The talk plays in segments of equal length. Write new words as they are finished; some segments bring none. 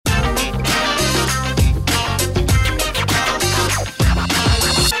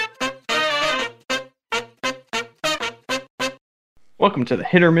Welcome to the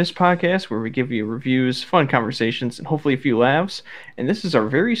Hit or Miss podcast, where we give you reviews, fun conversations, and hopefully a few laughs. And this is our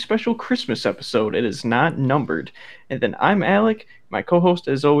very special Christmas episode. It is not numbered. And then I'm Alec. My co-host,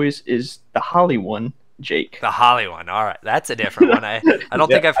 as always, is the Holly one, Jake. The Holly one. All right, that's a different one. I don't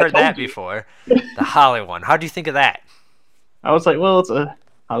think I've heard that before. The Holly one. How do you think of that? I was like, well, it's a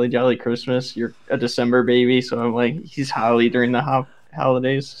holly jolly Christmas. You're a December baby, so I'm like, he's Holly during the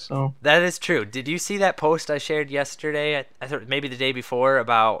holidays. So That is true. Did you see that post I shared yesterday? I thought maybe the day before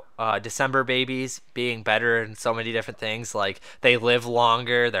about December babies being better in so many different things. Like they live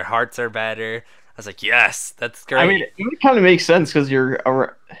longer, their hearts are better. I was like, yes, that's great. I mean, it kind of makes sense because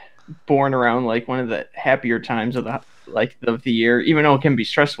you're born around like one of the happier times of the year, even though it can be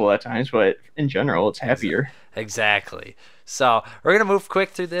stressful at times, but in general it's happier. Exactly. So we're gonna move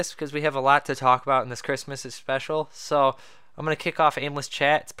quick through this because we have a lot to talk about in this Christmas special. So I'm gonna kick off aimless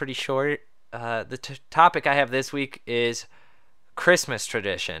chat. It's pretty short. The topic I have this week is Christmas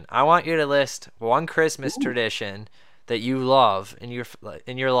tradition. I want you to list one Christmas tradition that you love in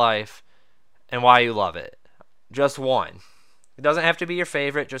your life and why you love it. Just one. It doesn't have to be your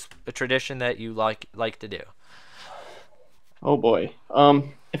favorite, just a tradition that you like to do. Oh boy.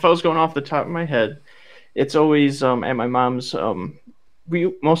 If I was going off the top of my head, it's always at my mom's.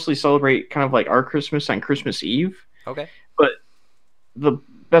 We mostly celebrate kind of like our Christmas on Christmas Eve. Okay. But the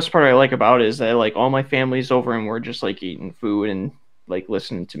best part I like about it is that like all my family's over and we're just like eating food and like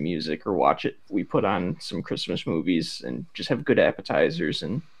listening to music or watch it. We put on some Christmas movies and just have good appetizers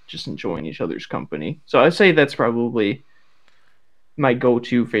and just enjoying each other's company. So I'd say that's probably my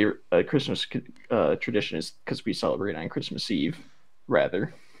go-to favorite Christmas tradition is because we celebrate on Christmas Eve,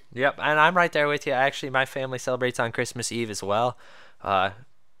 rather. Yep, and I'm right there with you. Actually, my family celebrates on Christmas Eve as well.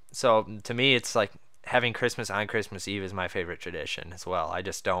 So to me, it's like having Christmas on Christmas Eve is my favorite tradition as well. I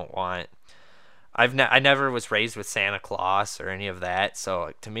just don't want. I never was raised with Santa Claus or any of that.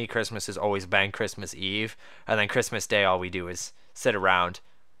 So to me, Christmas has always been Christmas Eve, and then Christmas Day, all we do is sit around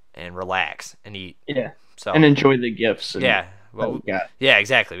and relax and eat. Yeah, so and enjoy the gifts. And yeah. Well, yeah, yeah,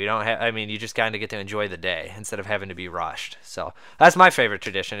 exactly. We don't have. I mean, you just kind of get to enjoy the day instead of having to be rushed. So that's my favorite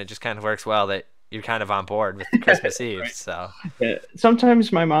tradition. It just kind of works well that you're kind of on board with Christmas Eve. Right. So Yeah.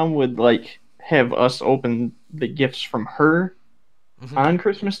 Sometimes my mom would like have us open the gifts from her on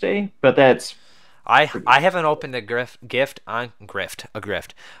Christmas Day, but that's I haven't opened a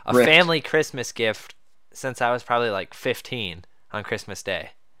family Christmas gift since I was probably like 15 on Christmas Day.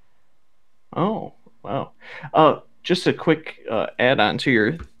 Oh, wow. Just a quick add-on to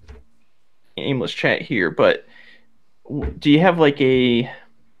your aimless chat here, but do you have like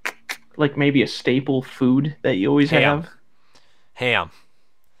maybe a staple food that you always have? Ham.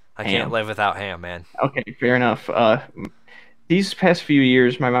 I Ham. can't live without ham, man. Okay, fair enough. These past few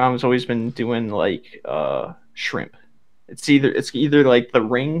years, my mom's always been doing like shrimp. It's either like the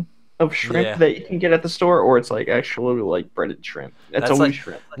ring of shrimp that you can get at the store, or it's like actually like breaded shrimp. That's always like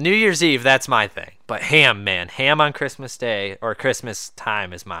shrimp. New Year's Eve, that's my thing. But ham, man, ham on Christmas Day or Christmas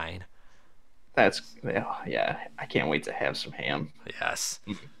time is mine. Yeah. I can't wait to have some ham. Yes,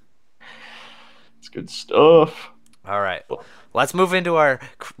 it's good stuff. All right, let's move into our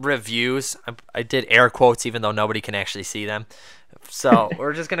reviews. I did air quotes even though nobody can actually see them. So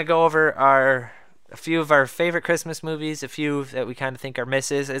we're just gonna go over a few of our favorite Christmas movies, a few that we kind of think are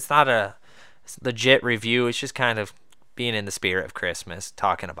misses. It's not a legit review. It's just kind of being in the spirit of Christmas,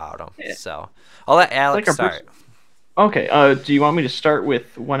 talking about them. Yeah. So I'll let Alex start. Okay. Do you want me to start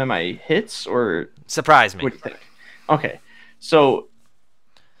with one of my hits or surprise me? What do you think? Okay. So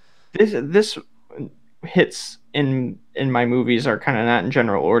this hits in my movies are kind of not in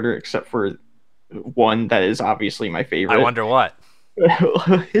general order, except for one that is obviously my favorite. I wonder what.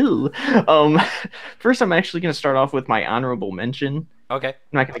 First I'm actually going to start off with my honorable mention. Okay. I'm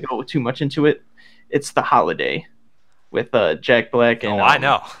not going to go too much into it. It's The Holiday with Jack Black and I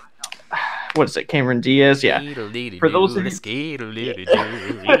know. What is it? Cameron Diaz? Yeah. For those of I'm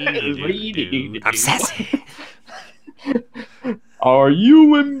sassy. Are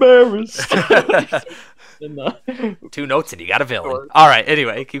you embarrassed? Two notes and you got a villain. All right.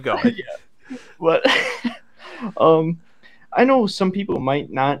 Anyway, keep going. Yeah. What? I know some people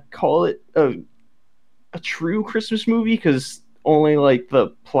might not call it a true Christmas movie because only like the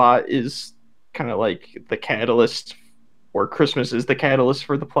plot is kind of like the catalyst, or Christmas is the catalyst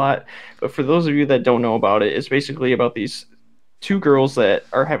for the plot. But for those of you that don't know about it, it's basically about these two girls that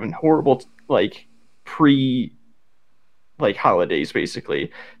are having horrible holidays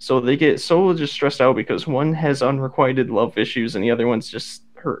basically. So they get so just stressed out because one has unrequited love issues and the other one's just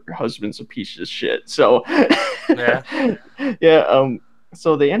her husband's a piece of shit. So yeah. Yeah,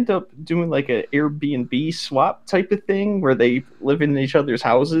 So they end up doing like a Airbnb swap type of thing where they live in each other's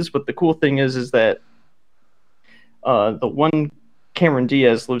houses. But the cool thing is that the one Cameron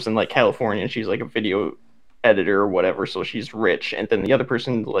Diaz lives in like California and she's like a video editor or whatever, so she's rich. And then the other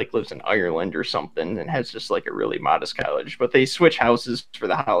person like lives in Ireland or something and has just like a really modest college. But they switch houses for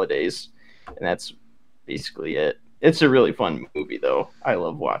the holidays, and that's basically it. It's a really fun movie though. I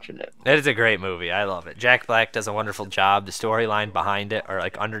love watching it. It is a great movie. I love it. Jack Black does a wonderful job. The storyline behind it, or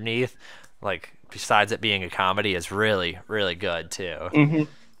like underneath, like besides it being a comedy, is really, really good too. Mm-hmm.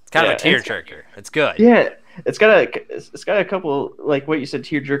 It's kind Yeah, of a tearjerker. It's good. yeah, it's got a couple like what you said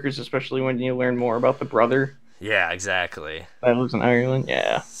tearjerkers, especially when you learn more about the brother Yeah, exactly. that lives in Ireland.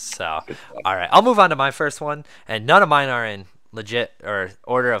 Yeah, So, good stuff. all right, I'll move on to my first one, and none of mine are in legit or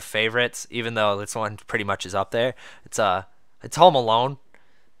order of favorites, even though this one pretty much is up there. It's Home Alone.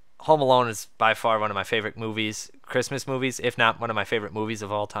 Home Alone is by far one of my favorite movies, Christmas movies, if not one of my favorite movies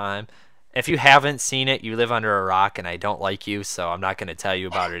of all time. If you haven't seen it, you live under a rock, and I don't like you, so I'm not going to tell you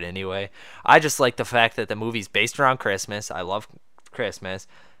about it anyway. I just like the fact that the movie's based around Christmas. I love Christmas.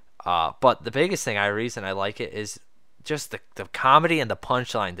 But the biggest reason I like it is just the comedy and the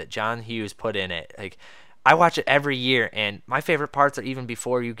punchline that John Hughes put in it. Like, I watch it every year, and my favorite parts are even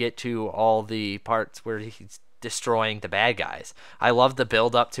before you get to all the parts where he's destroying the bad guys. I love the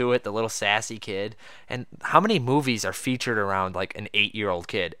build up to it, the little sassy kid. And how many movies are featured around like an 8-year-old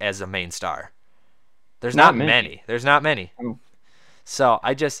kid as a main star? There's Not not many. many. There's not many. Oh, So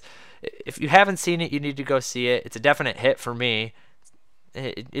if you haven't seen it, you need to go see it. It's a definite hit for me.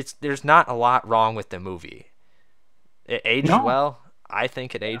 It's there's not a lot wrong with the movie. It aged no, well. I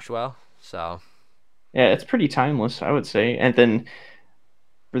think it aged well. So yeah, it's pretty timeless, I would say. And then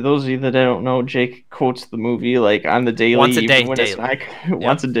for those of you that don't know, Jake quotes the movie like on the daily, once a day, even when it's daily. not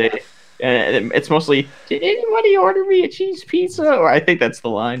Yep. once a day. And it's mostly, did anybody order me a cheese pizza? Or I think that's the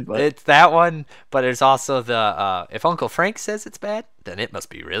line, but It's that one, but there's also the if Uncle Frank says it's bad, then it must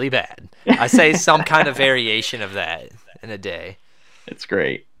be really bad. I say some kind of variation of that in a day. it's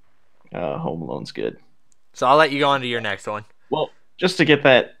great. Home Alone's good. So I'll let you go on to your next one. Well, just to get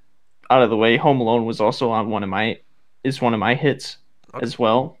that out of the way, Home Alone was also on one of my hits Okay. as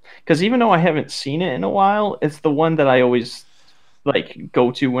well. Because even though I haven't seen it in a while, it's the one that I always like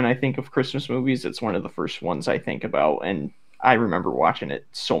go to when I think of Christmas movies. It's one of the first ones I think about, and I remember watching it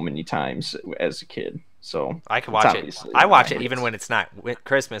so many times as a kid. So I can it's watch it. obviously I one of my watch it even hits. when it's not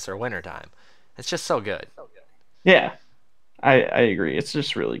Christmas or winter time. It's just so good. Yeah, I agree. It's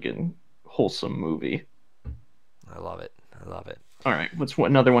just really good, wholesome movie. I love it. I love it. All right, what's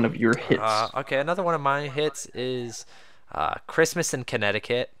another one of your hits? Okay, another one of my hits is Christmas in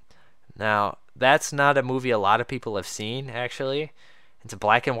Connecticut. Now, that's not a movie a lot of people have seen, actually. It's a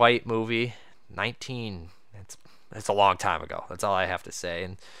black and white movie, 19. It's a long time ago. That's all I have to say.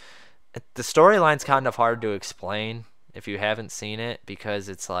 And the storyline's kind of hard to explain if you haven't seen it because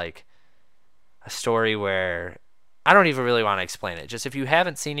it's like a story where I don't even really want to explain it. Just if you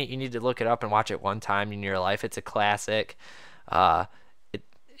haven't seen it, you need to look it up and watch it one time in your life. It's a classic. Uh,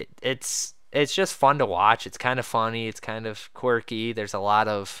 it's just fun to watch. It's kind of funny. It's kind of quirky. There's a lot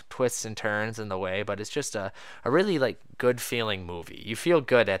of twists and turns in the way, but it's just a really like good feeling movie. You feel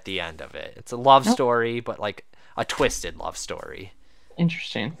good at the end of it. It's a love No, story, but like a twisted love story.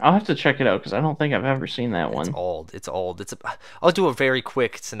 interesting. I'll have to check it out because I don't think I've ever seen that It's one. old. It's old. I'll do a very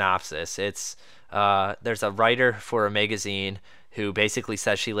quick synopsis. There's a writer for a magazine who basically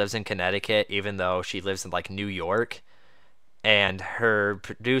says she lives in Connecticut even though she lives in like New York, and her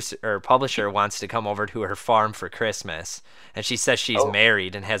producer or publisher wants to come over to her farm for Christmas, and she says she's Oh,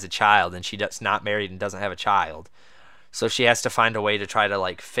 married and has a child, and she's not married and doesn't have a child. So she has to find a way to try to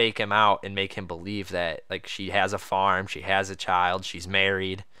like fake him out and make him believe that like she has a farm, she has a child, she's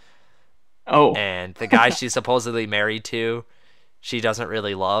married, oh, and the guy she's supposedly married to, she doesn't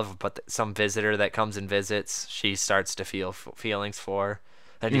really love, but some visitor that comes and visits, she starts to feel feelings for.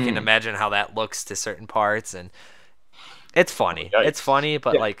 And you can mm. imagine how that looks to certain parts, and it's Oh, funny. It's yikes. funny,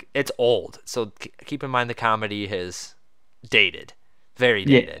 but Yeah, like it's old. So keep in mind the comedy is dated, very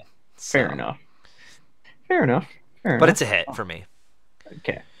yeah. dated. Fair So, enough. Fair enough. Fair but enough. it's a hit for me.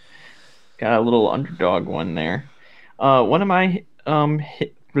 Okay, got a little underdog one there. One of my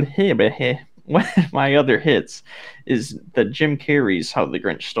one of my other hits is the Jim Carrey's "How the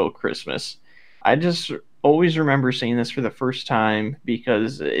Grinch Stole Christmas." I just always remember seeing this for the first time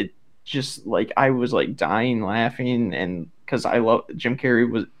because it just like I was like dying laughing, and because I love Jim Carrey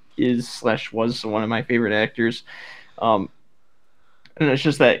was one of my favorite actors. Um, and it's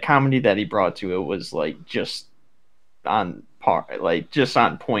just that comedy that he brought to it was like just on par, like just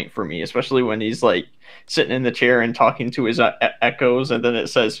on point for me, especially when he's like sitting in the chair and talking to his echoes, and then it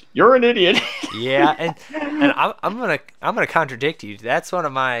says, "You're an idiot." Yeah, and I'm gonna contradict you. That's one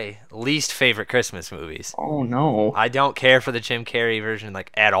of my least favorite Christmas movies. Oh no! I don't care for the Jim Carrey version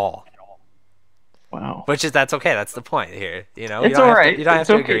like at all. Wow. Which is that's okay. That's the point here. You know, It's all right. you don't have It's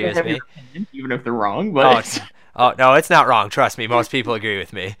to okay agree to with have your me. opinion, even if they're wrong. Oh, But oh no, it's not wrong. Trust me. Most people agree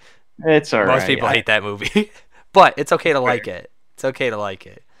with me. it's all Most right. people hate that movie, but it's okay to like Fair. it. It's okay to like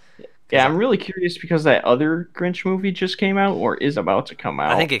it because Yeah, I'm really curious because that other Grinch movie just came out or is about to come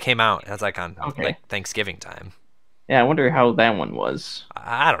I think out. it came out. It was like on Okay. like Thanksgiving time. Yeah, I wonder how that one was.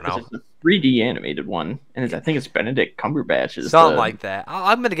 I don't Because know. it's a 3D animated one, and I think it's Benedict Cumberbatch is Something the like that.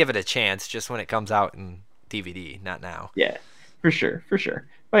 I'm gonna give it a chance just when it comes out in DVD, not now. yeah, for sure, for sure.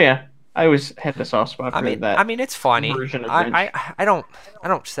 But yeah, I always had a soft spot for I that mean, it's funny. version of Grinch. I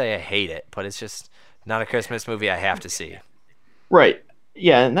don't say I hate it, but it's just not a Christmas movie I have to see. Right.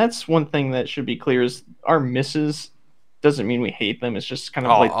 Yeah, and that's one thing that should be clear is our misses doesn't mean we hate them. It's just kind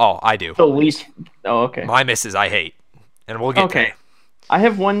of like I do. the least. Oh, okay. My misses I hate, and we'll get Okay. there. I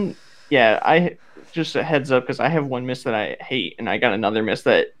have one. Yeah, I just a heads up because I have one miss that I hate, and I got another miss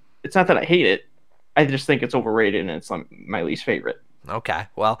that it's not that I hate it. I just think it's overrated, and it's like my least favorite. Okay,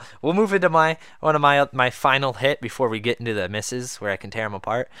 well, we'll move into my one of my final hit before we get into the misses where I can tear them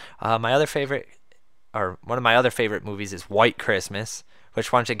apart. My other favorite, or one of my other favorite movies is White Christmas,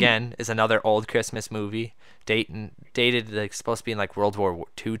 which once again is another old Christmas movie, dated like supposed to be in like World War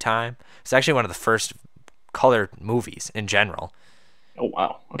II time. It's actually one of the first color movies in general. Oh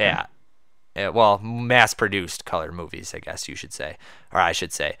wow. Okay. Yeah. Well, mass-produced color movies, I guess you should say, or I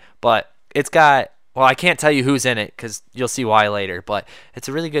should say. But it's got, well, I can't tell you who's in it because you'll see why later. But it's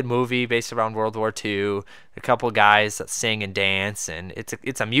a really good movie based around World War II. A couple guys that sing and dance, and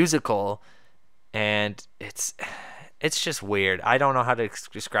it's a musical, and it's just weird. I don't know how to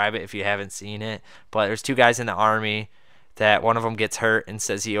describe it if you haven't seen it. But there's two guys in the army that one of them gets hurt and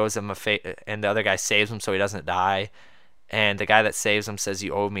says he owes him and the other guy saves him so he doesn't die. And the guy that saves him says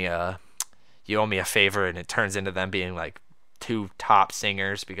you owe me a favor, and it turns into them being like two top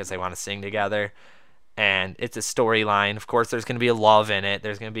singers because they want to sing together. And it's a storyline. Of course, there's going to be a love in it.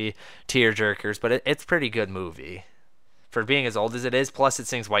 There's going to be tear jerkers, but it's a pretty good movie for being as old as it is. Plus, it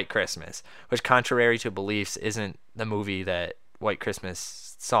sings White Christmas, which, contrary to beliefs, isn't the movie that White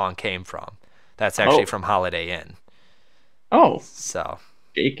Christmas song came from. That's actually Oh. from Holiday Inn. Oh. So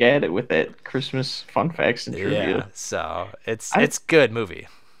Jake at it with that Christmas fun facts and yeah, trivia. so I, it's good movie.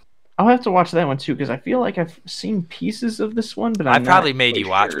 I'll have to watch that one too because I feel like I've seen pieces of this one, but I I'm not probably made quite you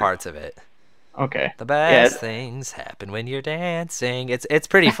watch sure. parts of it. Okay. The Yeah. best things happen when you're dancing. It's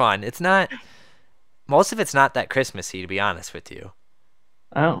pretty fun. It's not most of it's not that Christmassy, to be honest with you.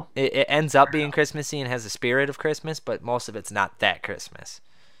 Oh. It ends up being Christmassy and has the spirit of Christmas, but most of it's not that Christmas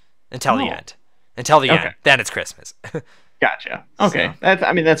until the Oh. end. Until the Okay. end, then it's Christmas. Gotcha. Okay. So,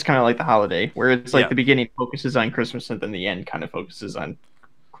 That's kind of like the holiday where it's like yeah. the beginning focuses on Christmas and then the end kind of focuses on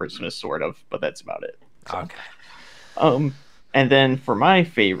Christmas sort of, but that's about it. So, Okay. um and then for my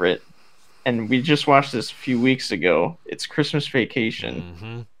favorite, and we just watched this a few weeks ago, it's Christmas Vacation.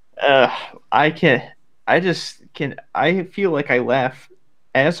 Mm-hmm. Uh I feel like I laugh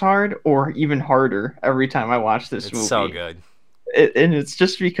as hard or even harder every time I watch this It's movie. so good. And it's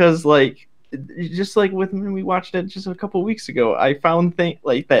just because like just like with when we watched it just a couple weeks ago, I found things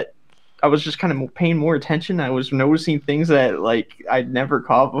like that I was just kind of paying more attention. I was noticing things that like I'd never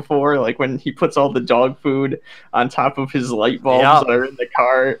caught before, like when he puts all the dog food on top of his light bulbs Yep. that are in the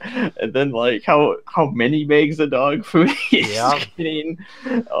car, and then like how many bags of dog food he's Yep. getting.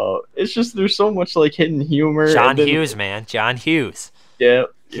 It's just there's so much like hidden humor. John and then, Hughes, man. John Hughes. yeah,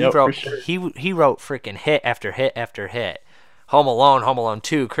 He yeah, for wrote sure. he wrote freaking hit after hit after hit. Home Alone, Home Alone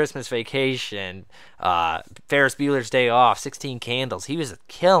 2, Christmas Vacation, Ferris Bueller's Day Off, 16 Candles. He was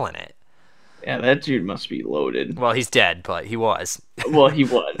killing it. Yeah, that dude must be loaded. Well, he's dead, but he was. Well, he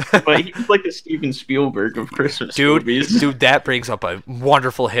was, but he was like the Steven Spielberg of Christmas Dude, movies. that brings up a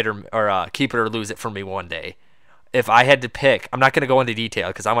wonderful hit or keep it or lose it for me one day. If I had to pick, I'm not going to go into detail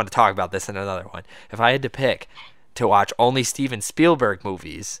because I want to talk about this in another one. If I had to pick to watch only Steven Spielberg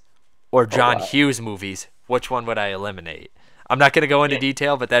movies or John wow. Hughes movies, which one would I eliminate? I'm not going to go into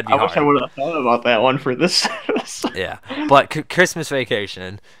detail, but that'd be I hard. wish I would have thought about that one for this. Yeah, but Christmas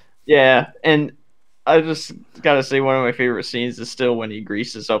Vacation. Yeah, and I just gotta say one of my favorite scenes is still when he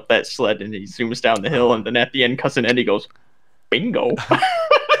greases up that sled and he zooms down the hill, and then at the end, cousin Eddie goes, "Bingo!"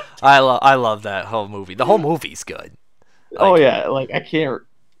 I love that whole movie. The whole movie's good. Oh Like, yeah, like I can't.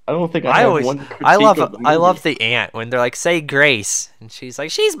 I don't think I I have always, one critique of the I love movie. the aunt when they're like, "Say grace," and she's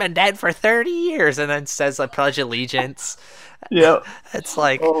like, "She's been dead for 30 years," and then says like pledge allegiance. Yeah. It's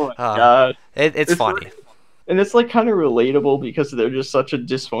like, Oh my god. it's It's funny. like, and it's like kind of relatable because they're just such a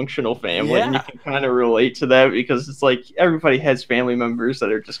dysfunctional family, and you Yeah, can kind of relate to that because it's like everybody has family members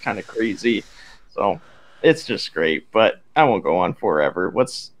that are just kind of crazy. So it's just great, but I won't go on forever. I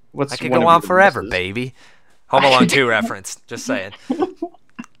What's could one go of on your forever, misses? baby. Home Alone 2 reference. Just saying.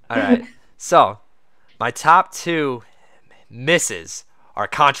 All right. So, my top two misses are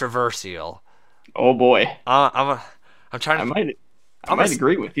controversial. Oh boy, Uh, I'm, I'm trying I to. might I I'm gonna. might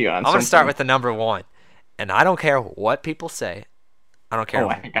agree with you on I'm gonna start something. with the number one, and I don't care what people say. I don't care Oh,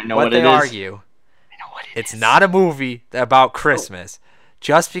 I think I know what what they it is. argue. I know what It's it is. not a movie about Oh, Christmas.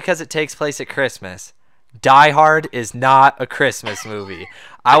 Just because it takes place at Christmas, Die Hard is not a Christmas movie.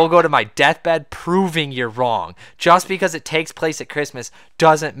 I will go to my deathbed proving you're wrong. Just because it takes place at Christmas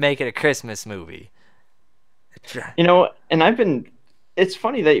doesn't make it a Christmas movie. and I've been. It's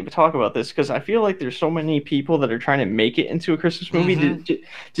funny that you talk about this because I feel like there's so many people that are trying to make it into a Christmas movie. Mm-hmm.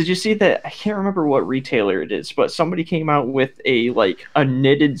 Did you see that? I can't remember what retailer it is, but somebody came out with a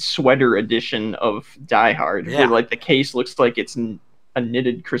knitted sweater edition of Die Hard, where Yeah. like the case looks like it's a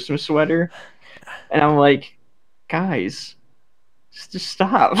knitted Christmas sweater, and I'm like, guys, just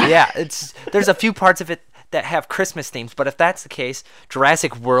stop. Yeah, there's a few parts of it that have Christmas themes, but if that's the case,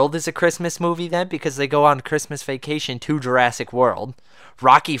 Jurassic World is a Christmas movie then because they go on Christmas vacation to Jurassic World.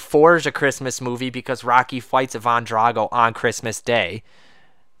 Rocky 4 is a Christmas movie because Rocky fights Ivan Drago on Christmas Day.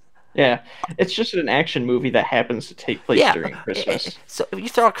 Yeah, it's just an action movie that happens to take place Yeah, during Christmas. so if you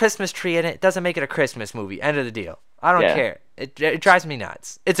throw a Christmas tree in it, it doesn't make it a Christmas movie. End of the deal. I don't Yeah. care. It drives me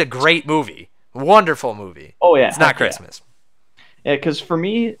nuts. It's a great movie. Wonderful movie. Oh yeah, It's not heck yeah. Christmas. Yeah, because for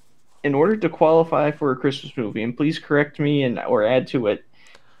me, in order to qualify for a Christmas movie, and please correct me and or add to it,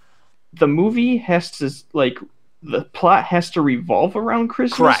 the movie has to like the plot has to revolve around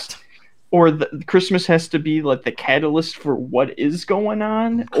Christmas, Correct. or the Christmas has to be like the catalyst for what is going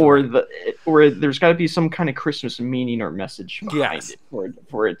on, Correct. or there's got to be some kind of Christmas meaning or message behind Yes. it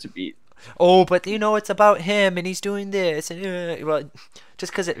for it to be. Oh, but it's about him and he's doing this. And, well,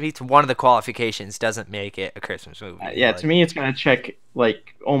 just because it meets one of the qualifications doesn't make it a Christmas movie. Yeah, to Like, me, it's gonna check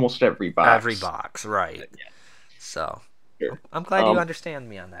like almost every every box. box, right? So Sure. I'm glad you understand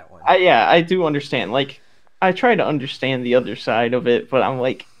me on that one. I do understand. Like, I try to understand the other side of it, but I'm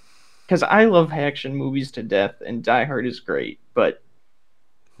like, because I love action movies to death, and Die Hard is great, but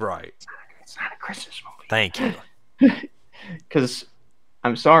Right. it's not a Christmas Thank you. movie. Because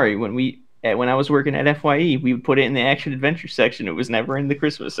I'm sorry, when I was working at FYE, we would put it in the action adventure section. It was never in the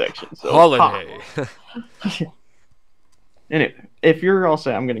Christmas section. So Holiday. and if you're all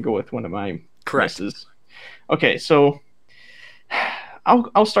set, I'm gonna go with one of my Correct. misses. Okay, so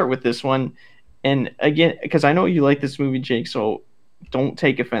I'll start with this one, and again, because I know you like this movie, Jake. So don't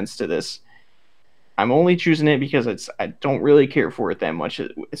take offense to this. I'm only choosing it because I don't really care for it that much,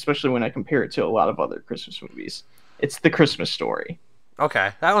 especially when I compare it to a lot of other Christmas movies. It's The Christmas Story.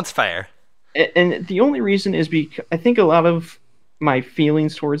 Okay, that one's fair. And the only reason is because I think a lot of my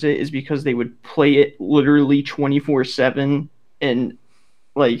feelings towards it is because they would play it literally 24/7 and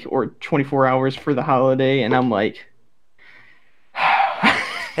like or 24 hours for the holiday, and I'm like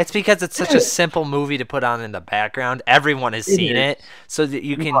It's because it's such a simple movie to put on in the background. Everyone has It seen is. it, so that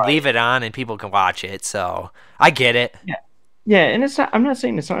you can Right. leave it on and people can watch it. So I get it. Yeah. Yeah, and it's not I'm not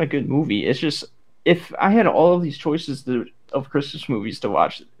saying it's not a good movie. It's just if I had all of these choices of Christmas movies to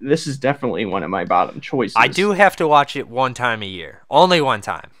watch, this is definitely one of my bottom choices. I do have to watch it one time a year, only one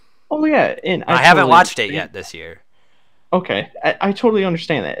time. Oh yeah, and I haven't totally watched it understand. yet this year. Okay, I totally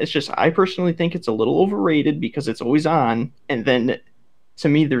understand that. It's just I personally think it's a little overrated because it's always on, and then to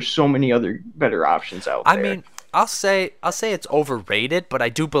me, there's so many other better options out I there. mean, I'll say it's overrated, but I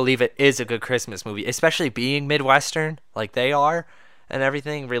do believe it is a good Christmas movie, especially being Midwestern like they are and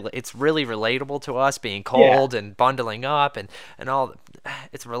everything. It's really relatable to us being cold and bundling up and all.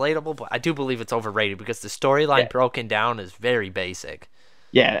 It's relatable, but I do believe it's overrated because the storyline Yeah, broken down is very basic.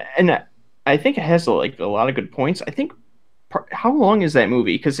 yeah, and I think it has like a lot of good points. I think how long is that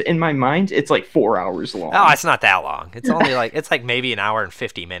movie? Because in my mind, it's like 4 hours Oh, long. it's not that long. It's only it's like maybe an hour and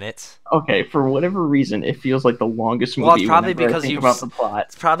 50 minutes. Okay, for whatever reason, it feels like the longest Well, movie whenever I think about the plot.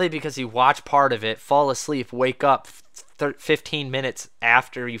 it's probably because you watch part of it, fall asleep, wake up 15 minutes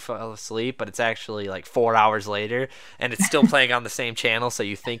after you fall asleep, but it's actually like 4 hours later, and it's still playing on the same channel, so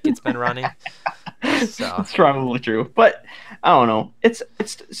you think it's been running. So It's probably true, but I don't know. It's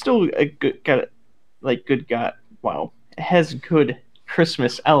still a good got wow. It has good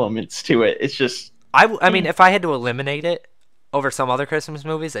Christmas elements to it. It's just I mean, if I had to eliminate it, over some other Christmas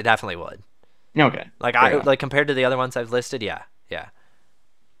movies, I definitely would. Okay, Like fair I enough. like compared to the other ones I've listed, yeah, yeah.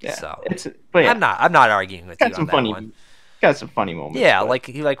 Yeah, So but yeah, I'm not arguing with got you on some that one. funny moments, Yeah, but like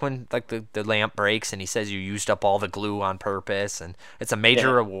he like when like the lamp breaks and he says you used up all the glue on purpose and it's a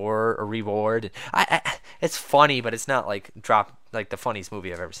major yeah, reward. It's funny, but it's not like drop like the funniest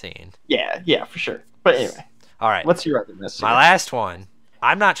movie I've ever seen. yeah, for sure. But anyway, All right, what's your other miss my here? last one.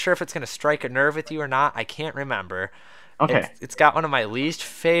 I'm not sure if it's gonna strike a nerve with you or not. I can't remember. Okay. It's got one of my least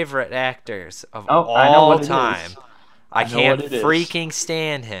favorite actors of Oh, I know all what it time. is. I I know can't what it is. freaking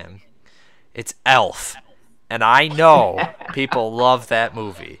stand him. It's Elf, and I know people love that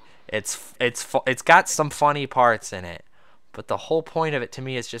movie. It's got some funny parts in it, but the whole point of it to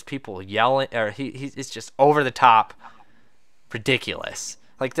me is just people yelling, or it's just over the top, ridiculous.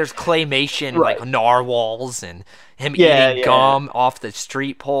 Like there's claymation like Right. narwhals and him Yeah, eating yeah, gum off the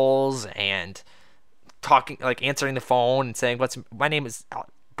street poles and talking like answering the phone and saying what's my name is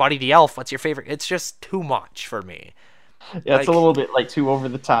Buddy the Elf. What's your favorite? It's just too much for me. yeah. It's a Like little bit like too over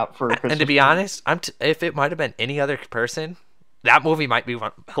the top for a And to Christmas be movie. honest, if it might have been any other person, that movie might be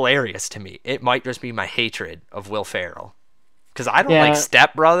hilarious to me. It might just be my hatred of Will Ferrell because I don't like Yeah,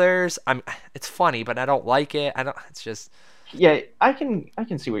 Step Brothers. It's funny, but I don't like it. I don't. It's just yeah. I can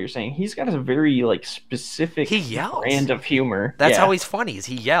see what you're saying. He's got a very like he specific yells. brand of humor. That's how Yeah, he's funny. Is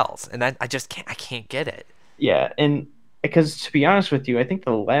he yells, and I just can't. I can't get it. yeah. And because to be honest with you, I think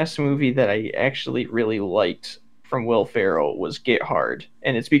the last movie that I actually really liked from Will Ferrell was Get Hard,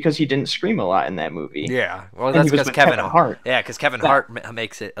 and it's because he didn't scream a lot in that movie, Yeah, well, and he that's was because with Kevin Hart. Yeah, because Kevin Yeah, Hart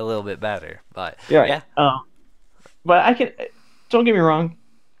makes it a little bit better. But yeah. yeah, But I can. Don't get me wrong.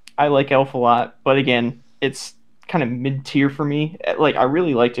 I like Elf a lot, but again, it's kind of mid tier for me. Like I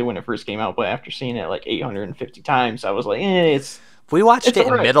really liked it when it first came out, but after seeing it like 850 times, I was like, we watched it's it all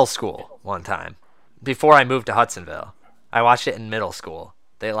in right. middle school one time before I moved to Hudsonville. I watched it in middle school.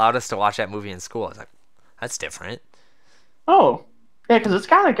 They allowed us to watch that movie in school. I was like, that's different. Oh, yeah, because it's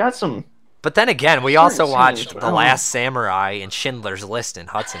kind of got some But then again, we certain also scenes, watched but I The don't know. Last Samurai and Schindler's List in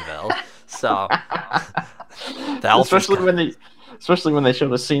Hudsonville. So the elf is especially when they, especially when they show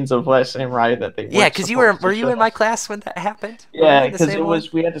the scenes of Last Samurai that they yeah. weren't Because supposed to were you in show. my class when that happened? Were we Yeah, in the because same it one?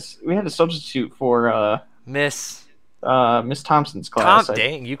 was we had to substitute for Miss Miss Thompson's Tom, class.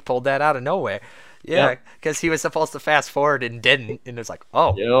 dang, you pulled that out of nowhere. Yeah, Yep. because he was supposed to fast forward and didn't, and it was like,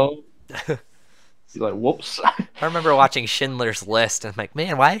 oh. Yep. He's like, whoops. I remember watching Schindler's List, and I'm like,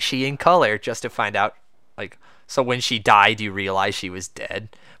 man, why is she in color? Just to find out, like, so when she died, you realize she was dead.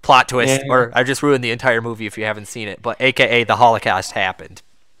 Plot twist, Yeah. or I just ruined the entire movie if you haven't seen it, but AKA the Holocaust happened.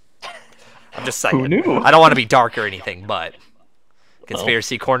 I'm just Who saying. knew? I don't want to be dark or anything, but Well,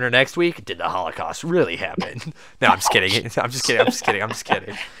 conspiracy corner next week. Did the Holocaust really happen? No, I'm just kidding. I'm just kidding. I'm just kidding. I'm just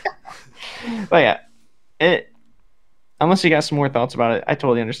kidding. but yeah, it. Unless you got some more thoughts about it, I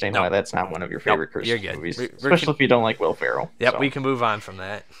totally understand No, why that's not one of your no, favorite you're Christmas good. movies, We're especially if you don't like Will Ferrell. Yep, So, we can move on from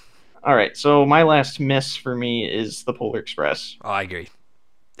that. all right. So my last miss for me is the Polar Express. Oh, I agree.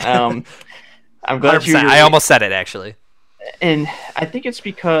 Um, I'm glad you 100%. I almost said it actually. and I think it's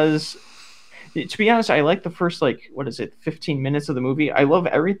because, to be honest, I like the first like what is it, 15 minutes of the movie. I love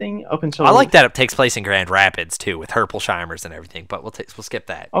everything up until. I like that it takes place in Grand Rapids too, with Herpelsheimer's and everything. But we'll skip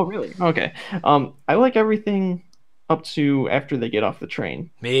that. Oh, really? Okay. I like everything up to after they get off the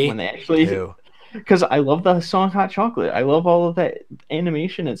train when Me they actually. too. Because I love the song "Hot Chocolate." I love all of that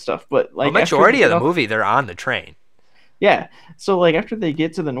animation and stuff. But A like after they majority of get the off, movie, they're on the train. yeah. So like after they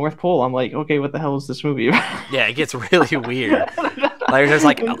get to the North Pole, I'm like, okay, what the hell is this movie about? Yeah, it gets really weird. Like there's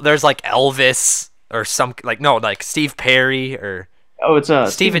like Elvis or some like no like Steve Perry or Oh, it's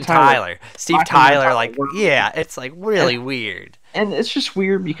Steven Steven Tyler Tyler. Steve talking on Tyler, top like of words. yeah, it's like really weird. And it's just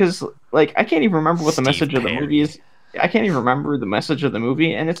weird because like I can't even remember what the Steve message of the movie Perry. is. I can't even remember the message of the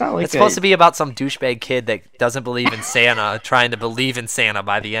movie, and it's not like It's supposed to be about some douchebag kid that doesn't believe in Santa, trying to believe in Santa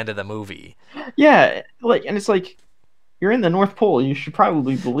by the end of the movie. yeah, like, and it's like you're in the North Pole, you should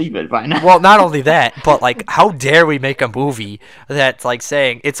probably believe it by now. Well, not only that, but like, how dare we make a movie that's like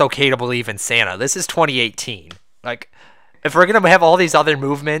saying it's okay to believe in Santa? This is 2018. Like, if we're gonna have all these other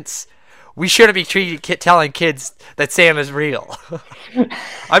movements, we shouldn't be telling kids that Santa's real.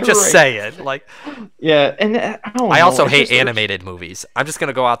 I'm just Right. saying. Like, Yeah, and I don't I know. also it's hate just, animated movies. I'm just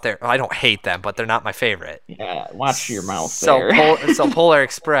gonna go out there. I don't hate them, but they're not my favorite. yeah, watch your mouth So, there. so Polar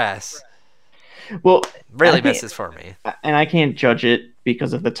Express Well, really I think, misses for me. and I can't judge it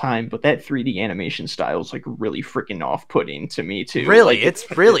because of the time, but that 3D animation style is like really freaking off-putting to me too. Really, Like it's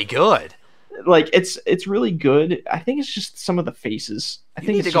really good. like it's really good. I think it's just some of the faces. I You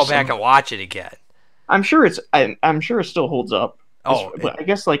think need it's to go just back some, and watch it again. I'm sure it still holds up. Oh, But I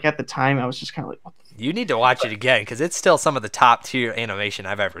guess like at the time I was just kind of like, what the you need to watch it again because it's still some of the top tier animation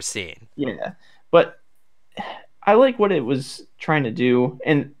I've ever seen. yeah. But I like what it was trying to do,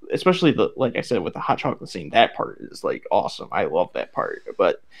 and especially the like I said with the hot chocolate scene. That part is like awesome. I love that part.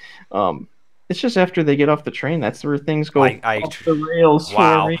 But um, it's just after they get off the train, that's where things go I off the rails for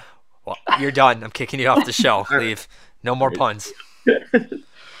wow. me. Well, you're done. I'm kicking you off the show. All Leave. No more right. puns.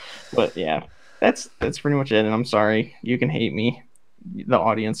 But yeah, that's pretty much it. And I'm sorry, you can hate me, the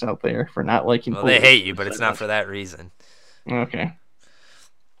audience out there, for not liking Well, they police hate you, but that it's not much. for that reason. Okay,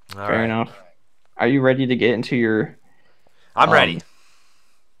 All fair right. enough. Are you ready to get into your I'm ready. um?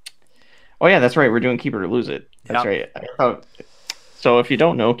 Oh yeah, that's right. We're doing Keep It or Lose It. That's Yep. right. So if you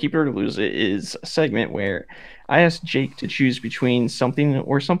don't know, Keep It or Lose It is a segment where I ask Jake to choose between something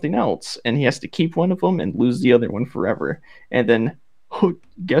or something else, and he has to keep one of them and lose the other one forever. And then, oh,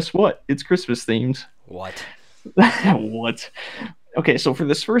 guess what? It's Christmas themed. What? What? Okay, so for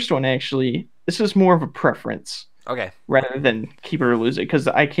this first one, actually, this is more of a preference Okay. rather than Keep It or Lose It because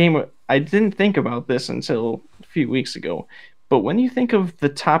I didn't think about this until a few weeks ago. But when you think of the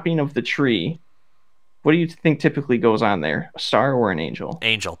topping of the tree, what do you think typically goes on there? A star or an angel?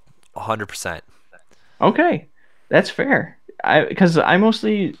 Angel. 100%. Okay, that's fair. Because I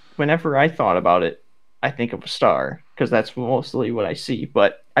mostly, whenever I thought about it, I think of a star because that's mostly what I see.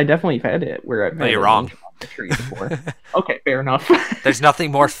 But I definitely have had it where I've No, had you're an wrong. angel on the tree before. Okay, fair enough. There's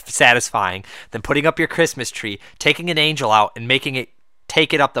nothing more satisfying than putting up your Christmas tree, taking an angel out, and making it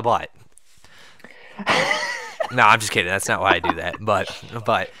take it up the butt. No, I'm just kidding. That's not why I do that.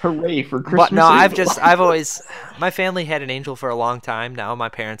 Hooray for But no, Christmas Angel! I've always, my family had an angel for a long time. Now my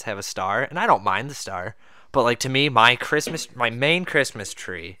parents have a star, and I don't mind the star. But like to me, my main Christmas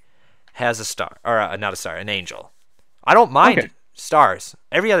tree has a star, or not a star, an angel. I don't mind Okay, stars.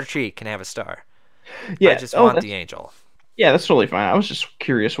 Every other tree can have a star. I yeah. just Oh, want that's the angel. yeah, that's totally fine. I was just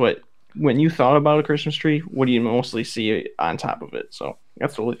curious what when you thought about a Christmas tree, what do you mostly see on top of it? So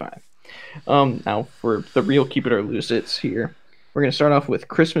that's totally fine. Now for the real keep it or lose it's here. We're gonna start off with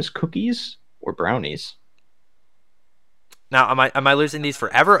Christmas cookies or brownies. Now, am I losing these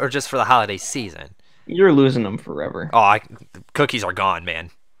forever or just for the holiday season? You're losing them forever. Oh, cookies are gone,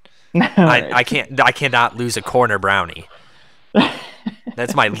 man. All right. I cannot lose a corner brownie.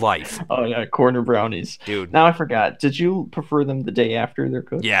 That's my life, Oh yeah, corner brownies. dude. Now I forgot. Did you prefer them the day after they're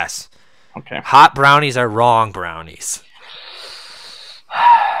cooked? Yes. Okay. Hot brownies are wrong brownies.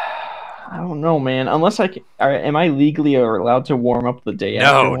 I don't know, man. Unless I can, am I legally or allowed to warm up the day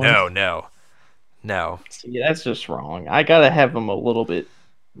after No, ones? no, no, no. See, that's just wrong. I gotta have them a little bit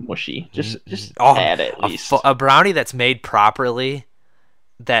mushy. Just Oh, add at least. a brownie that's made properly,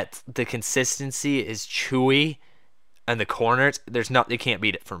 that the consistency is chewy, and the corners, they can't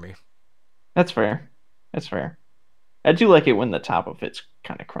beat it for me. That's fair. That's fair. I do like it when the top of it's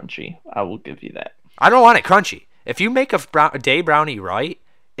kind of crunchy. I will give you that. I don't want it crunchy. If you make a day brownie right,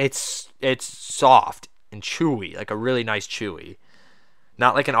 it's soft and chewy, like a really nice chewy,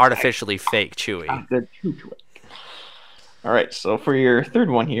 not like an artificially fake chewy. The true twig. All right. So for your third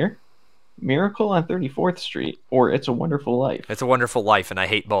one here, Miracle on 34th Street or It's a Wonderful Life. It's a Wonderful Life, and I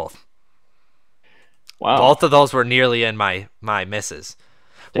hate both. Wow. Both of those were nearly in my misses.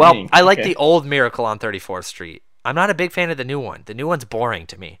 Well, Dang. I like Okay. the old Miracle on 34th Street. I'm not a big fan of the new one. The new one's boring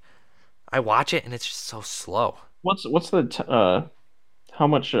to me. I watch it and it's just so slow. What's the how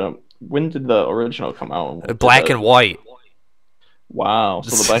much when did the original come out? What did Black and white. wow.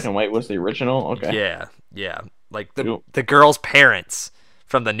 So the black and white was the original? Okay. Yeah, yeah. Like Cool. the girl's parents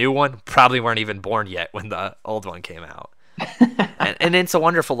from the new one probably weren't even born yet when the old one came out. And It's a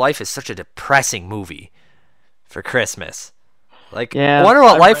Wonderful Life is such a depressing movie for Christmas. Like, I Yeah, wonder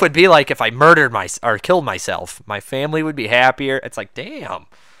what I've life would be like if I murdered or killed myself. My family would be happier. It's like, damn.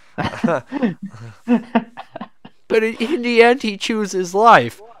 read. But in the end, he chooses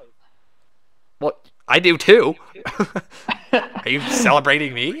life. Well, I do too. Are you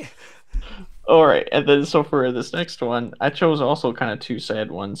celebrating me? All right, and then so for this next one, I chose also kind of two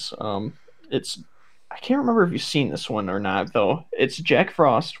sad ones. It's I can't remember if you've seen this one or not though. It's Jack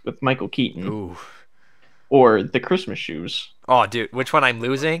Frost with Michael Keaton Ooh. or The Christmas Shoes. Oh, dude, which one I'm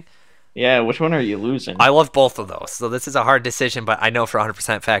losing? Yeah, which one are you losing? I love both of those. So this is a hard decision, but I know for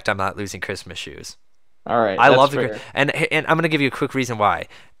 100% fact I'm not losing Christmas shoes. All right, I that's love fair. and I'm going to give you a quick reason why.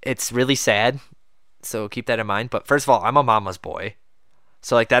 It's really sad. So keep that in mind. But first of all, I'm a mama's boy.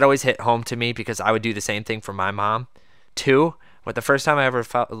 So like that always hit home to me because I would do the same thing for my mom. Two, with the first time I ever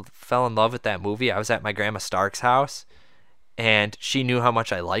fell in love with that movie, I was at my grandma Stark's house and she knew how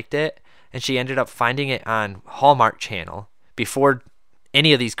much I liked it and she ended up finding it on Hallmark Channel before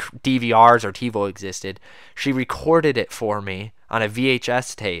any of these DVRs or TiVo existed. She recorded it for me on a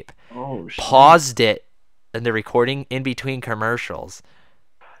VHS tape, Oh shit! paused it in the recording in between commercials.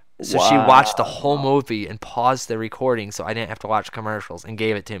 So she watched the whole Wow! movie and paused the recording so I didn't have to watch commercials and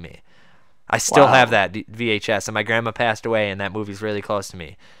gave it to me. I still have Wow! that VHS, and my grandma passed away, and that movie's really close to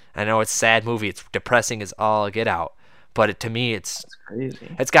me. I know it's a sad movie; it's depressing as all get out, but to me, That's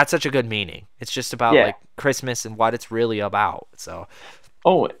crazy. it's got such a good meaning. It's just about Yeah. like Christmas and what it's really about. So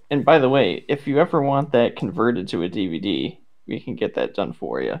Oh, and by the way, if you ever want that converted to a DVD, we can get that done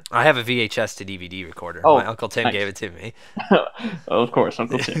for you. I have a VHS to DVD recorder. My Oh, uncle Tim gave nice. it to me. Of course,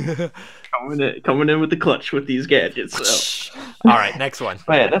 Uncle Tim coming in with the clutch with these gadgets. So, All right, next one.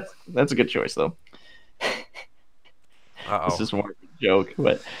 but yeah, that's a good choice though. Uh This oh. is more of a joke,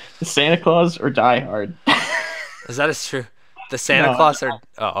 but Santa Claus or Die Hard? Is that as true? The Santa No, Claus or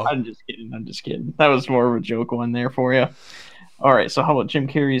uh oh. I'm just kidding. I'm just kidding. That was more of a joke one there for you. All right, so how about Jim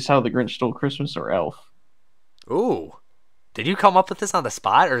Carrey's How the Grinch Stole Christmas or Elf? Ooh. Did you come up with this on the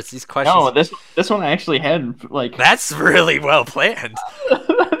spot, or is these questions? No, this one I actually had like That's really well planned.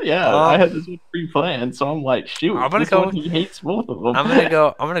 yeah, I Um, had this one pre-planned, so I'm like, shoot, I'm gonna this one go. he hates both of them. I'm gonna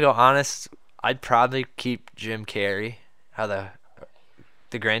go. I'm gonna go honest. I'd probably keep Jim Carrey. How the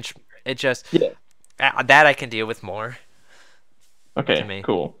Grinch. It just Yeah. that I can deal with more. To Okay, me.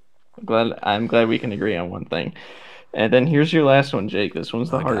 cool. I'm glad we can agree on one thing. And then here's your last one, Jake. This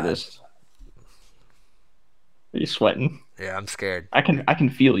one's the Oh God. hardest. Are you sweating? Yeah, I'm scared. I can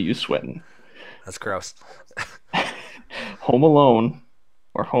feel you sweating. That's gross. Home Alone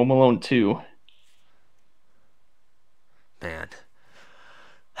or Home Alone 2? Man.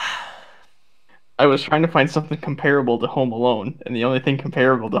 I was trying to find something comparable to Home Alone, and the only thing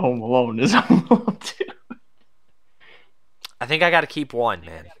comparable to Home Alone is Home Alone 2. I think I got to keep one,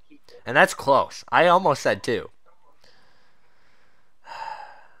 man. And that's close. I almost said two.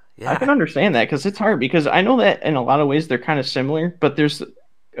 I can Yeah. understand that because it's hard because I know that in a lot of ways they're kind of similar, but there's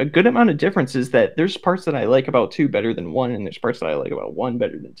a good amount of differences that there's parts that I like about two better than one, and there's parts that I like about one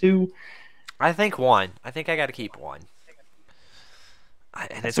better than two. I think one. I think I got to keep one.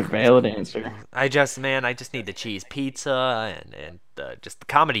 And That's it's a valid answer. I just need the cheese pizza and just the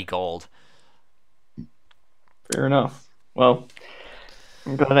comedy gold. Fair enough. Well,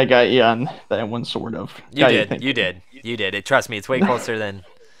 I'm glad I got you on that one, sort of. You Got you did. You thinking. did. You did. It trust me, it's way closer than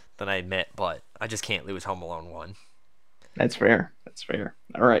I admit, but I just can't lose Home Alone 1. That's fair. That's fair.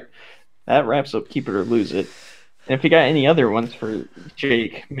 All right. That wraps up Keep It or Lose It. And if you got any other ones for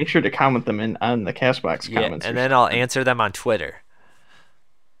Jake, make sure to comment them in on the Castbox Yeah, comments. and then I'll answer them on Twitter.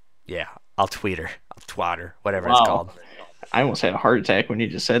 Yeah, I'll tweet her. I'll twat her, whatever it's Wow. called. I almost had a heart attack when you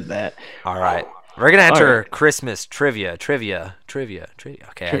just said that. All right. We're going to All enter right. Christmas trivia.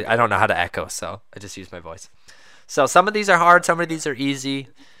 Okay, I don't know how to echo, so I just use my voice. So some of these are hard, some of these are easy.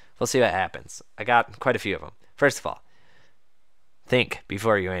 We'll see what happens. I got quite a few of them. First of all, think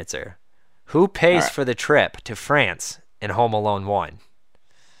before you answer. Who All pays right. for the trip to France in Home Alone 1?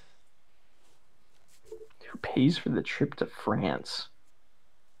 Who pays for the trip to France?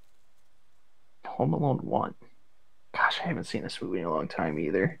 Home Alone 1. Gosh, I haven't seen this movie in a long time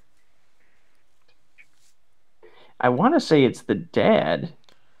either. I want to say it's the dad,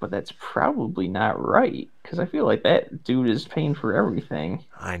 but that's probably not right because I feel like that dude is paying for everything.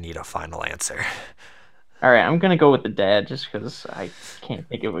 I need a final answer. All right, I'm gonna go with the dad just because I can't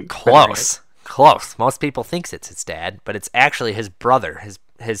think of a better answer. Close. Close. Most people thinks it's his dad, but it's actually his brother,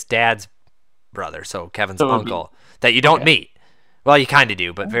 his dad's brother, so Kevin's So it would be uncle that you don't okay. meet. Well, you kind of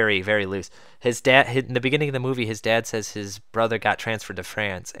do, but very, very loose. His dad, in the beginning of the movie, his dad says his brother got transferred to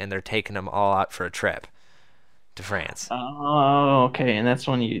France, and they're taking them all out for a trip to France. Oh, okay, and that's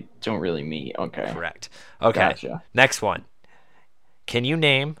one you don't really meet. Okay, Correct. Okay. gotcha. Next one. Can you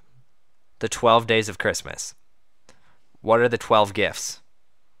name the 12 days of Christmas? What are the 12 gifts?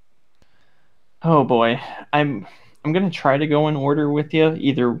 Oh boy, I'm gonna try to go in order with you,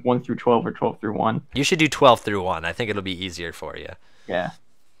 either 1 through 12 or 12 through 1. You should do 12 through 1. I think it'll be easier for you. Yeah,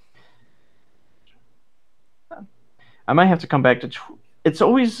 I might have to come back to. It's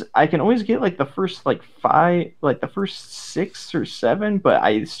always I can always get like the first like five, like the first 6 or 7, but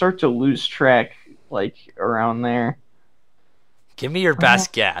I start to lose track like around there. Give me your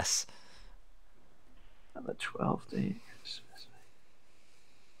best guess. On the 12th day.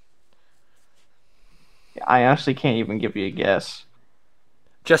 I honestly can't even give you a guess.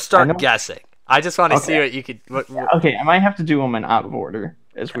 Just I know. start guessing. I just want to see Okay. what you could. Okay, I might have to do them in out of order.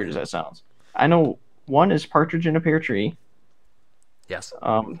 As weird as that sounds. I know one is Partridge in a Pear Tree. Yes.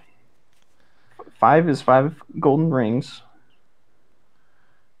 5 is 5 golden rings.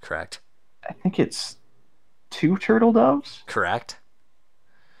 Correct. I think it's 2 turtle doves. Correct.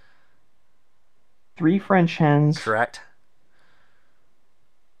 3 French hens. Correct.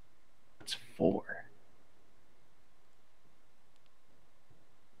 4.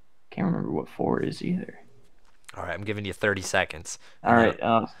 Can't remember what 4 is either. All right, I'm giving you 30 seconds. All And then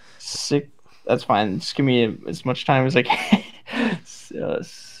right, 6. That's fine. Just give me as much time as I can.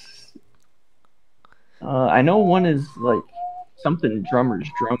 I know one is like something drummers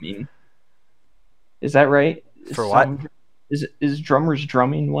drumming. Is that right? for what? Is drummers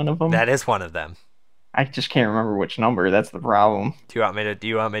drumming one of them? That is one of them. I just can't remember which number. That's the problem. Do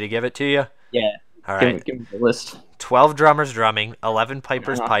you want me to give it to you? Yeah, All right. give me the list. 12 drummers drumming, 11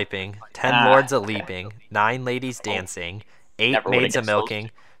 pipers Uh, piping, 10 lords a okay. leaping, 9 ladies Oh, dancing, 8 never would have maids a guessed those.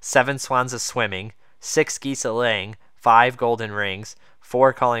 milking, 7 swans a swimming, 6 geese a laying, 5 golden rings,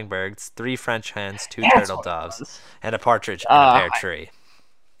 4 calling birds, 3 French hens, 2 That's turtle what it doves, was. and a partridge in a pear I- tree.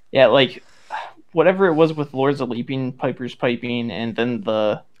 yeah, like whatever it was with Lords of Leaping, Piper's Piping, and then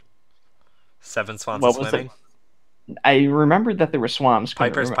the 7 swans a what was it? swimming, I remembered that there were swans.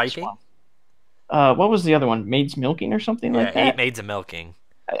 Couldn't pipers remember piping. swans. What was the other one? Maids Milking or something Yeah, like 8 that? maids a milking.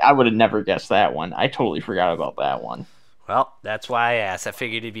 I would have never guessed that one. I totally forgot about that one. Well, that's why I asked. I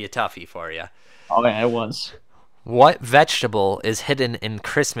figured it'd be a toughie for you. Oh yeah, it was. What vegetable is hidden in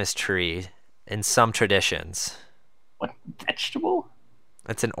Christmas tree in some traditions? What vegetable?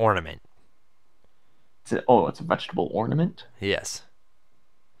 It's an ornament. It's a vegetable ornament. Yes.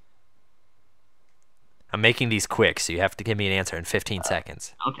 I'm making these quick, so you have to give me an answer in 15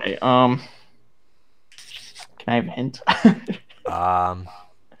 seconds. Okay. Can I have a hint? Um,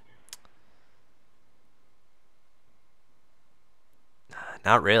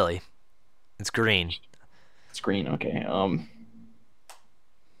 Not really. It's green. It's green. Okay.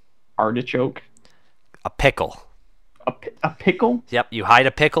 Artichoke. A pickle. A pickle. Yep, you hide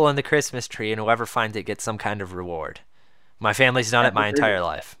a pickle in the Christmas tree, and whoever finds it gets some kind of reward. My family's done it my entire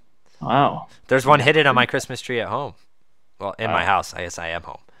life. Wow. There's one hidden on my Christmas tree at home. Well, in my Wow. house. I guess I am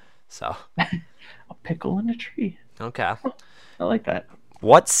home. So, A pickle in a tree. okay. I like that.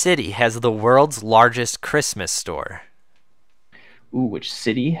 What city has the world's largest Christmas store? Ooh, which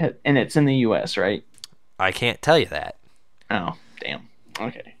city? And it's in the U.S., right? I can't tell you that. Oh, damn.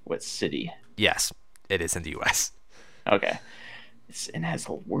 Okay. What city? Yes, it is in the U.S. Okay. It has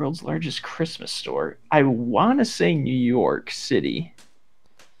the world's largest Christmas store. I want to say New York City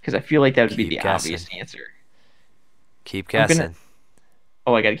because I feel like that would be Keep the guessing. obvious answer. Keep I'm guessing. gonna-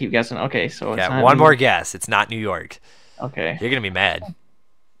 Oh, I got to keep guessing. Okay, so it's Yeah, not one New more York. guess. It's not New York. Okay. You're gonna be mad.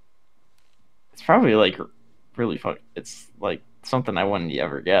 It's probably like really fuck. It's like something I wouldn't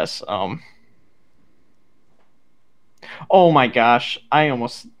ever guess. Oh my gosh, I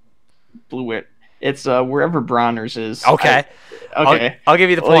almost blew it. It's wherever Bronner's is. Okay. Okay. I'll give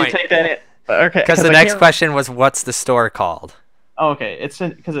you the Will you point. take that in? Okay. Because the I next can't- question was, what's the store called? Oh, okay, it's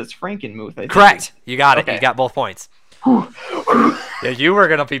because it's Frankenmuth. I think. Correct. You got it. Okay. You got both points. Whew. Yeah, you were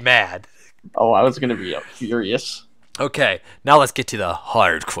gonna be mad. Oh, I was gonna be furious. Okay, now let's get to the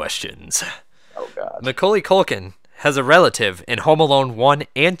hard questions. Oh God. Macaulay Culkin has a relative in Home Alone 1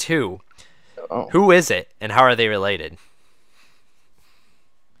 and 2. Oh. Who is it, and how are they related?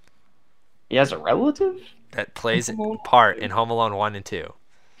 He has a relative? That plays a Home Alone? part in Home Alone 1 and 2.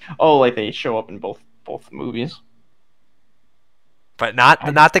 Oh, like they show up in both movies. But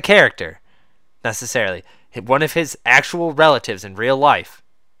not the character, necessarily. One of his actual relatives in real life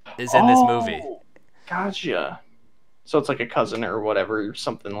is in this movie. Gotcha. So it's like a cousin or whatever,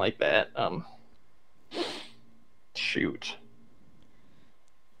 something like that. Shoot.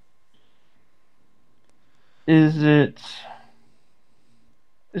 Is it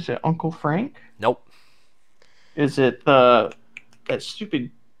Uncle Frank? Nope. Is it that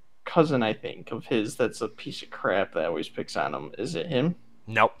stupid cousin I think of his that's a piece of crap that always picks on him? Is it him?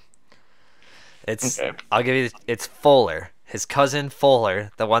 Nope. It's Okay. I'll give you it's Fuller. His cousin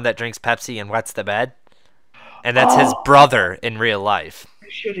Fuller, the one that drinks Pepsi and wets the bed. And that's his brother in real life. I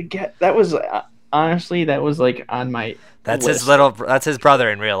should have get that was honestly that was like on my That's list. that's his brother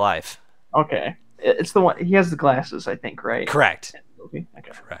in real life. Okay. It's the one he has the glasses, I think, right? Correct. Okay.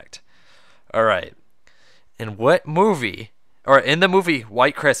 Correct. All right. In what movie, or in the movie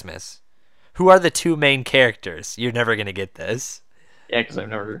White Christmas, who are the two main characters? You're never going to get this. Yeah, because I've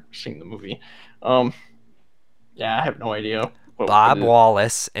never seen the movie. Yeah, I have no idea. Bob What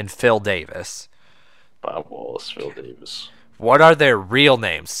Wallace and Phil Davis. Bob Wallace, Phil Davis. What are their real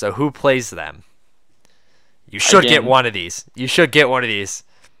names? So who plays them? You should get Again. one of these. You should get one of these.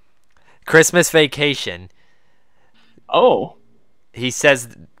 Christmas Vacation. Oh,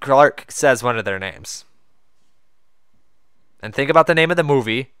 Clark says one of their names. And think about the name of the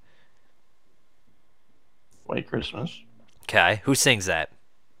movie. White Christmas. Okay, who sings that?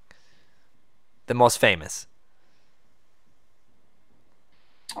 The most famous.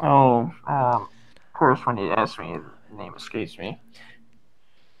 Oh, of course, when you asked me, the name escapes me.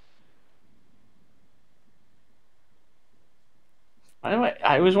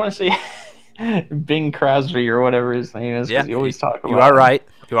 I always want to say Bing Crosby or whatever his name is Yeah, because you always talk you are about him. right.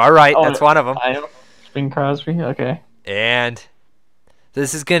 You are right. Oh, That's one of them. I know. Bing Crosby. Okay. And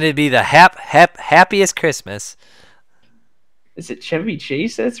this is going to be the happiest Christmas. Is it Chevy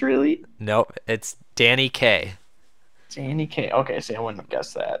Chase? That's really Nope, it's Danny Kaye. Danny Kaye. Okay, see, I wouldn't have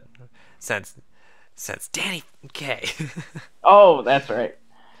guessed that. Since Danny Kaye. Oh, that's right.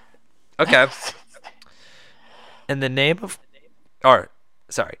 Okay. In the name of, or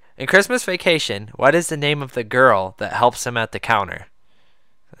sorry, in Christmas Vacation, what is the name of the girl that helps him at the counter?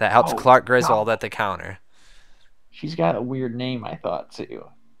 That helps Oh Clark no, Griswold at the counter. she's got a weird name. I thought too.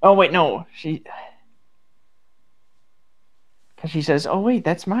 Oh wait, no, because she says, "Oh wait,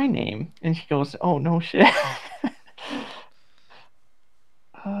 that's my name," and she goes, "Oh no shit."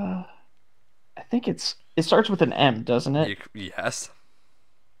 uh, I think it starts with an M, doesn't it? Yes.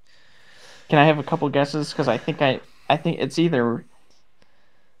 Can I have a couple guesses? Because I think it's either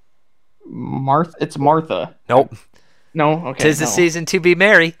Martha. It's Martha. Nope. No, okay, 'Tis the no. season to be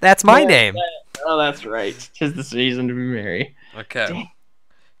merry. That's my Yeah, name. oh, that's right. Tis the season to be merry. Okay. Dang,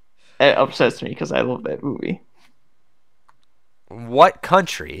 it upsets me because I love that movie. What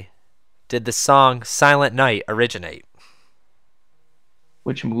country did the song Silent Night originate?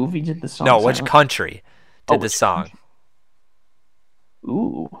 Which movie did the No, song which Silent? country Oh, did the which song? country?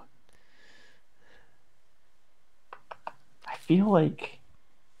 Ooh, I feel like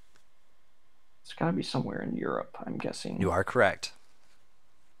it's got to be somewhere in Europe. I'm guessing. You are correct.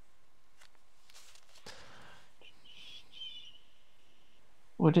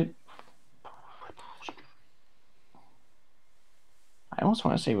 Would it? I almost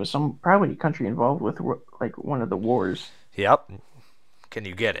want to say it was some probably country involved with like one of the wars. Yep. Can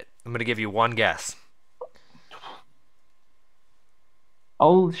you get it? I'm going to give you one guess.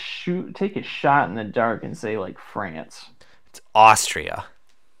 I'll shoot, take a shot in the dark and say like France. It's Austria.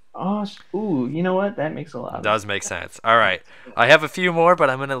 Oh, ooh, you know what? That makes a lot It of does make sense. All right. I have a few more, but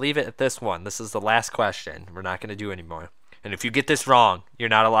I'm going to leave it at this one. This is the last question. We're not going to do any more. And if you get this wrong, you're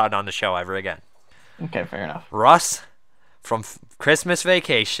not allowed on the show ever again. Okay, fair enough. Russ from Christmas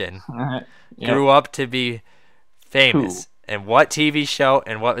Vacation All right. Yep. grew up to be Who? famous. And what TV show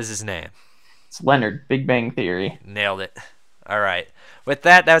and what was his name? It's Leonard, Big Bang Theory. Nailed it. All right. With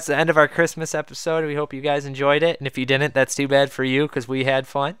that, that's the end of our Christmas episode. We hope you guys enjoyed it. And if you didn't, that's too bad for you because we had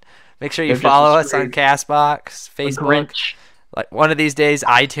fun. Make sure you They're just follow as us on screwed. Castbox, A Facebook, Grinch. like one of these days,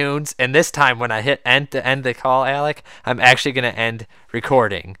 iTunes. And this time when I hit end to end the call, Alec, I'm actually going to end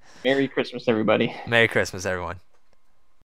recording. Merry Christmas, everybody. Merry Christmas, everyone.